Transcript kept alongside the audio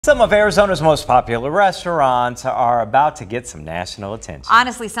Some of Arizona's most popular restaurants are about to get some national attention.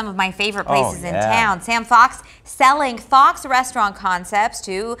 Honestly, some of my favorite places in town. Sam Fox selling Fox restaurant concepts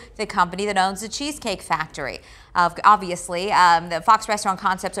to the company that owns the Cheesecake Factory. Obviously, the Fox restaurant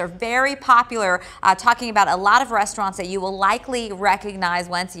concepts are very popular, talking about a lot of restaurants that you will likely recognize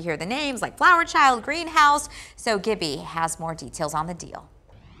once you hear the names, like Flower Child, Greenhouse. So Gibby has more details on the deal.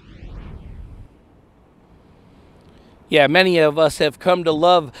 Yeah, many of us have come to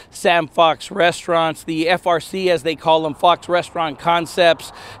love Sam Fox restaurants. The FRC, as they call them, Fox Restaurant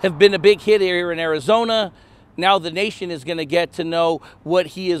Concepts, have been a big hit here in Arizona. Now the nation is going to get to know what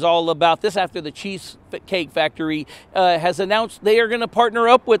he is all about. This after the Cheesecake Factory has announced they are going to partner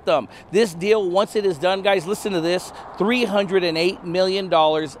up with them. This deal, once it is done, guys, listen to this, $308 million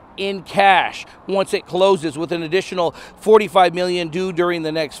in cash once it closes, with an additional $45 million due during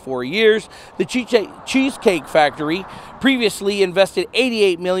the next 4 years. The Cheesecake Factory previously invested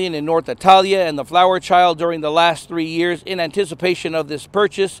 $88 million in North Italia and the Flower Child during the last 3 years in anticipation of this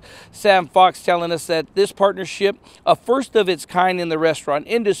purchase. Sam Fox telling us that this partnership, a first of its kind in the restaurant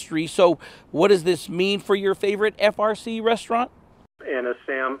industry. So what does this mean for your favorite FRC restaurant? And as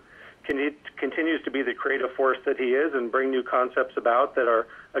Sam continues to be the creative force that he is and bring new concepts about that are,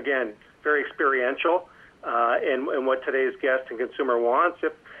 again, very experiential and what today's guest and consumer wants,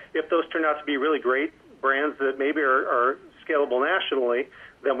 if those turn out to be really great brands that maybe are scalable nationally,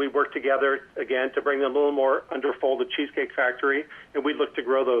 then we work together, again, to bring them a little more under fold of Cheesecake Factory, and we look to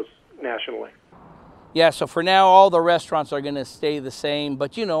grow those nationally. Yeah, so for now, all the restaurants are going to stay the same.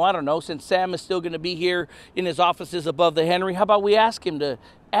 But, you know, I don't know, since Sam is still going to be here in his offices above the Henry, how about we ask him to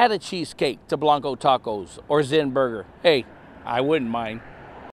add a cheesecake to Blanco Tacos or Zen Burger? Hey, I wouldn't mind.